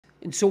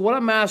And so what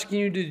I'm asking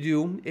you to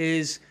do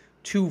is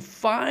to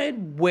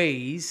find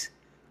ways,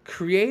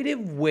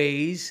 creative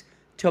ways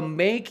to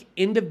make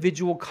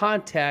individual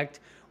contact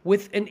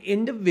with an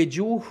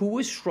individual who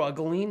is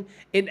struggling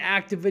in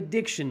active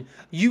addiction.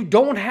 You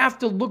don't have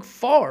to look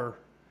far.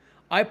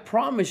 I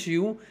promise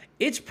you,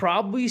 it's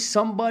probably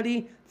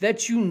somebody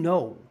that you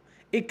know.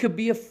 It could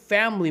be a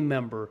family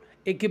member.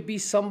 It could be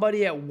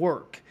somebody at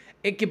work.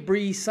 It could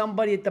be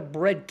somebody at the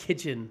bread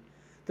kitchen,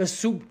 the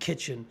soup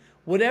kitchen,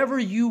 whatever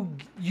you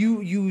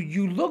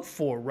look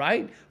for,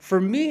 right?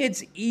 For me,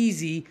 it's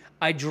easy.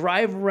 I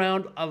drive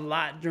around a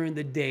lot during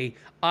the day.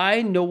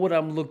 I know what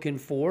I'm looking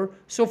for.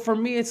 So for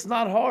me, it's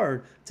not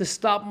hard to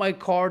stop my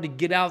car, to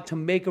get out, to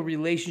make a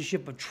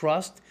relationship of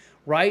trust,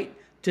 right?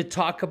 To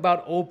talk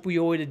about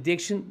opioid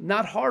addiction.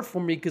 Not hard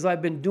for me because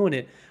I've been doing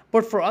it.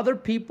 But for other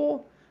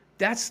people,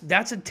 that's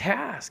a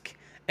task.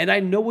 And I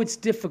know it's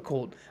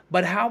difficult,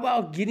 but how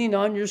about getting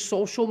on your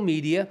social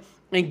media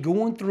and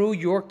going through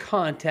your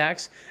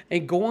contacts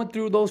and going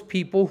through those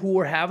people who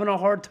are having a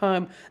hard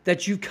time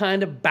that you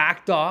kind of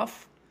backed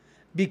off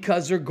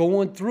because they're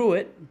going through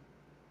it,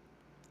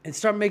 and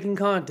start making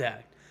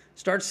contact.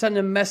 Start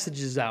sending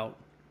messages out.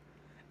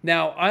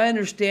 Now, I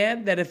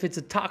understand that if it's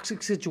a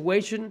toxic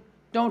situation,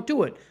 don't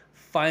do it.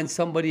 Find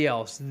somebody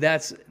else.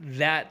 That's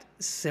that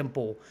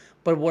simple.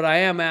 But what I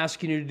am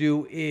asking you to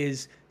do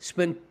is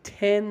spend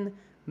 10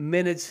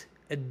 minutes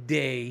a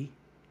day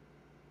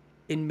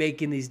in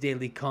making these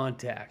daily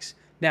contacts.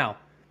 Now,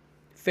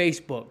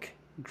 Facebook,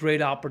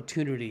 great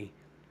opportunity.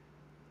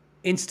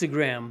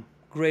 Instagram,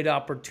 great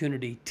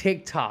opportunity.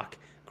 TikTok,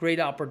 great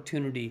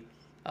opportunity.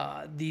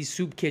 These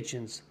soup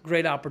kitchens,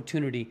 great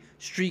opportunity.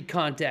 Street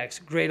contacts,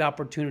 great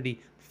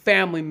opportunity.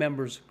 Family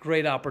members,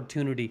 great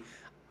opportunity.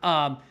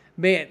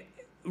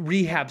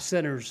 Rehab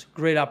centers,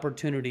 great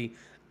opportunity.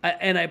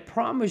 And I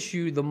promise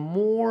you, the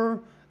more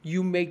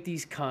you make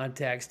these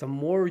contacts, the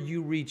more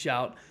you reach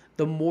out,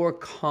 the more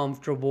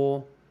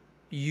comfortable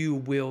you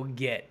will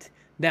get.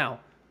 Now,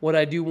 what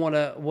I do want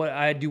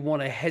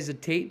to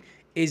hesitate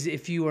is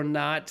if you are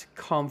not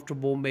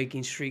comfortable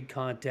making street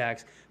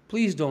contacts,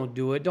 please don't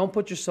do it. Don't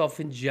put yourself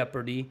in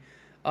jeopardy.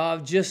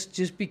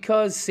 Just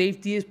because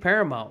safety is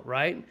paramount,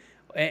 right?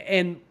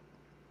 And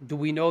do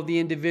we know the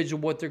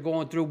individual, what they're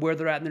going through, where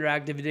they're at in their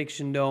active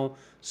addiction? No.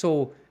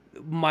 So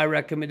my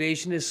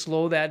recommendation is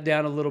slow that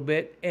down a little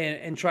bit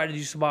and try to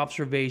do some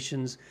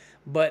observations,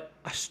 but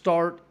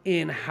start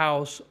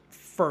in-house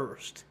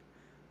first.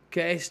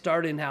 Okay,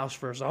 start in-house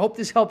first. I hope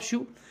this helps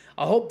you.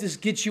 I hope this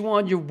gets you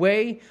on your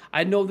way.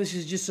 I know this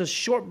is just a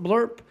short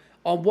blurb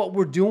on what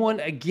we're doing.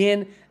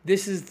 Again,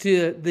 this is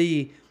to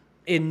the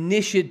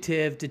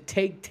initiative to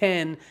take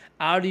 10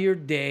 out of your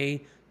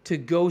day to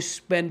go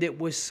spend it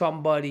with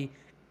somebody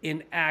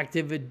in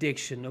active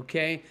addiction,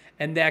 okay?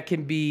 And that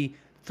can be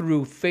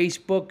through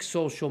Facebook,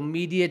 social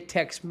media,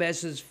 text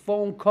message,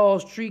 phone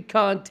calls, street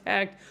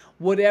contact,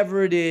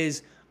 whatever it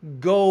is.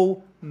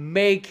 Go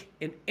make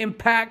an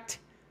impact.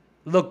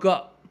 Look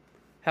up.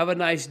 Have a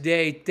nice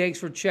day. Thanks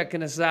for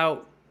checking us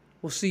out.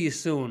 We'll see you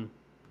soon.